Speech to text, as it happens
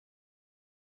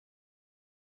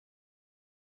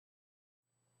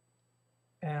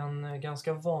En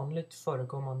ganska vanligt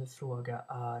förekommande fråga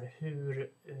är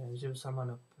hur ljusar man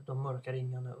upp de mörka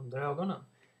ringarna under ögonen?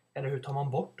 Eller hur tar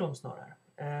man bort dem snarare?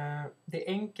 Det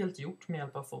är enkelt gjort med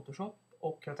hjälp av Photoshop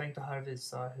och jag tänkte här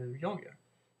visa hur jag gör.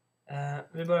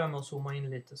 Vi börjar med att zooma in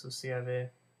lite så ser vi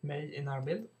mig i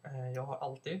närbild. Jag har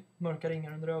alltid mörka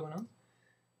ringar under ögonen.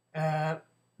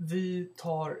 Vi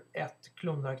tar ett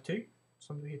klonverktyg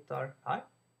som du hittar här.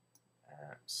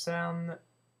 Sen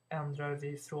ändrar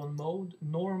vi från mode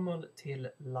normal till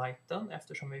lighten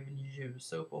eftersom vi vill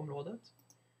ljusa upp området.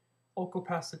 Och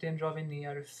opacityn drar vi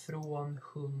ner från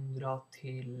 100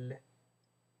 till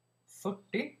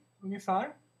 40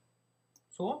 ungefär.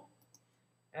 Så.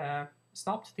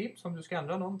 Snabbt tips om du ska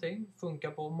ändra någonting.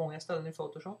 Funkar på många ställen i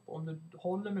Photoshop. Om du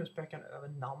håller muspekaren över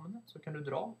namnet så kan du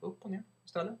dra upp och ner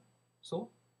istället. Så.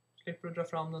 Slipper du dra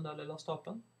fram den där lilla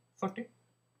stapeln. 40.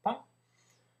 Pang.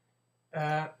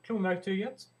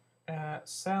 Klonverktyget.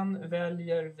 Sen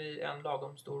väljer vi en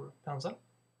lagom stor pensel.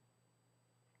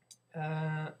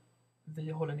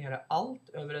 Vi håller nere allt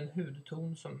över en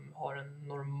hudton som har en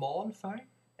normal färg.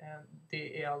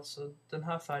 Det är alltså den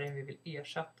här färgen vi vill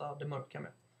ersätta det mörka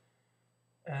med.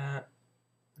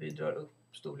 Vi drar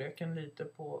upp storleken lite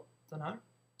på den här.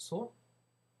 Så.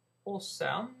 Och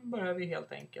sen börjar vi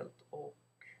helt enkelt och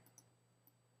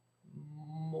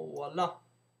måla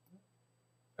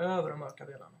över de mörka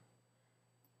delarna.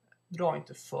 Dra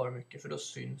inte för mycket för då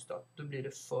syns det. Då blir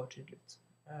det för tydligt.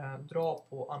 Dra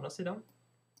på andra sidan.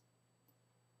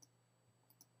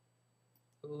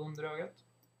 Under ögat.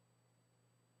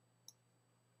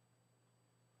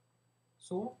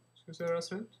 Så. Ska vi se hur det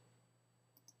ser ut.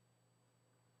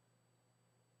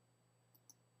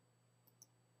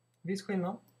 Viss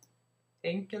skillnad.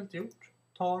 Enkelt gjort.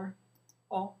 Tar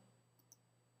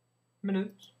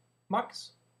minut.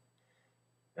 Max.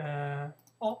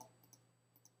 Ja.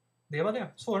 Det var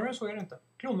det. Svårare så är det inte.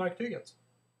 Klonverktyget.